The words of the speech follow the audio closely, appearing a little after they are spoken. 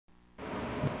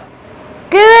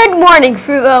Good morning,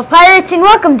 Fruitvale Pirates, and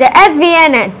welcome to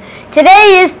FVNN.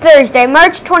 Today is Thursday,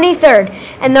 March 23rd,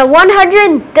 and the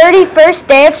 131st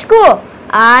day of school.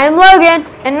 I'm Logan.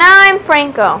 And I'm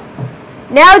Franco.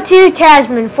 Now to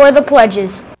Tasman for the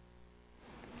pledges.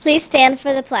 Please stand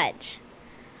for the pledge.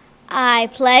 I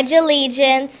pledge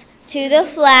allegiance to the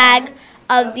flag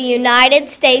of the United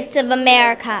States of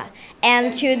America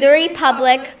and to the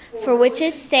republic for which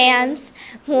it stands,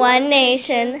 one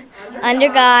nation, under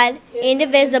God,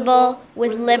 indivisible,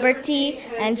 with liberty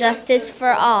and justice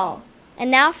for all. And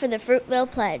now for the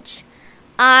Fruitvale Pledge.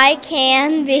 I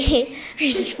can be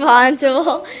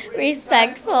responsible,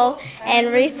 respectful,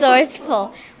 and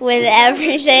resourceful with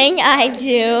everything I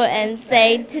do and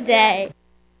say today.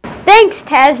 Thanks,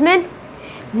 Tasman.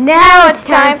 Now it's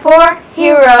time for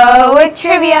Heroic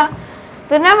Trivia.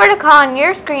 The number to call on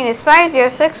your screen is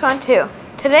 50612.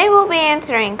 Today we'll be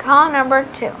answering call number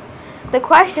 2. The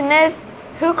question is,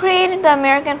 who created the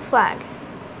American flag?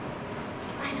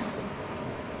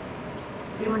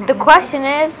 The question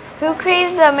is, who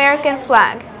created the American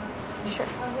flag? Sure.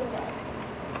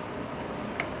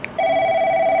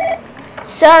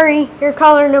 Sorry, you're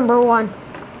caller number 1.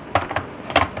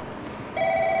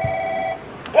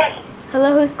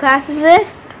 Hello, whose class is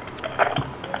this?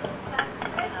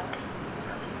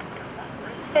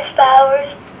 Miss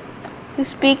Flowers. Who's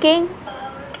speaking?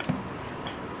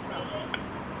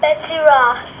 Betsy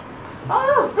Ross.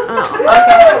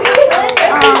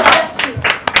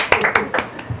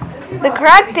 The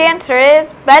correct answer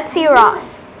is Betsy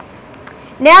Ross.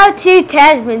 Now to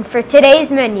Tasman for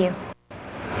today's menu.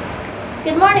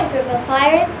 Good morning, Fruitvale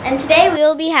Pirates, and today we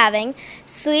will be having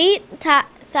sweet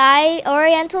Thai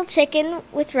Oriental chicken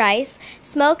with rice,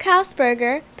 smokehouse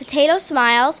burger, potato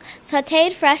smiles,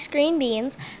 sautéed fresh green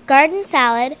beans, garden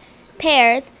salad,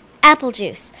 pears, apple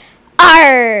juice.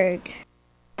 Arrgh!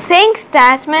 Thanks,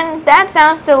 Tasman. That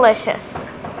sounds delicious.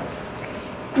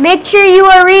 Make sure you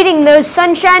are reading those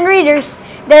Sunshine Readers.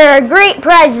 There are great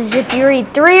prizes if you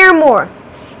read 3 or more.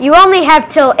 You only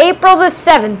have till April the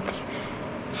 7th.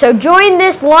 So join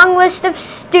this long list of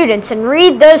students and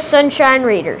read those Sunshine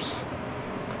Readers.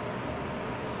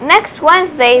 Next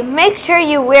Wednesday, make sure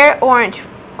you wear orange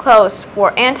clothes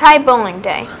for Anti-Bullying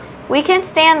Day. We can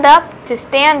stand up to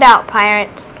stand out,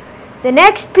 Pirates. The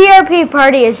next PRP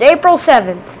party is April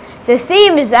 7th. The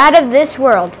theme is Out of This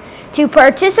World. To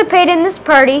participate in this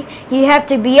party, you have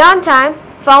to be on time,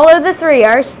 follow the 3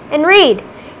 R's, and read.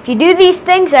 If you do these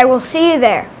things, I will see you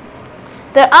there.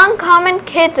 The Uncommon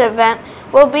Kids event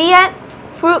will be at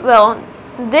Fruitvale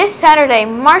this Saturday,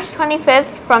 March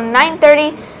 25th from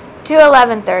 9:30 to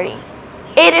 11:30.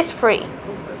 It is free.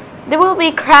 There will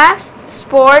be crafts,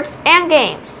 sports, and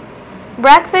games.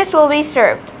 Breakfast will be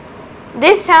served.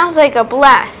 This sounds like a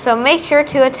blast, so make sure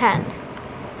to attend.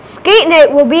 Skate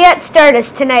night will be at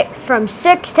Stardust tonight from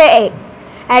 6 to 8.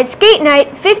 At skate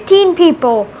night, 15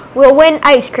 people will win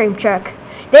ice cream truck.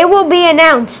 They will be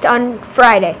announced on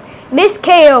Friday. Miss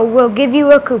KO will give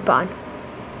you a coupon.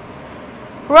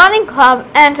 Running club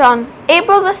ends on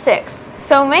April the 6th,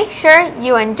 so make sure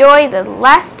you enjoy the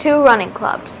last 2 running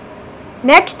clubs.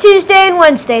 Next Tuesday and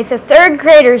Wednesday, the 3rd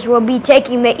graders will be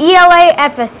taking the ELA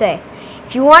FSA.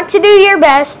 If you want to do your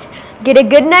best, get a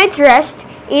good night's rest,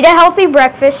 eat a healthy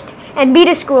breakfast, and be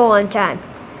to school on time.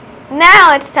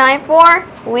 Now it's time for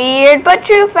Weird But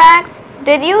True Facts.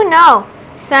 Did you know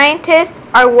scientists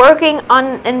are working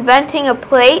on inventing a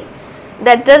plate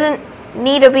that doesn't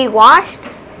need to be washed?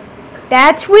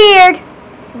 That's weird,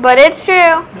 but it's true.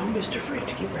 No, Mr.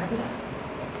 Fridge, keep wrapping up.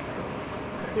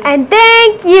 And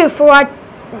thank you for watching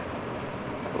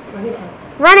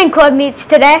Running Club meets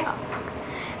today.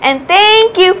 And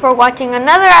thank you for watching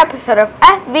another episode of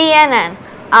FVNN.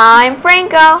 I'm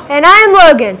Franco. And I'm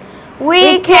Logan.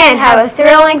 We can have a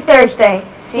thrilling Thursday.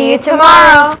 See you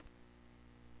tomorrow.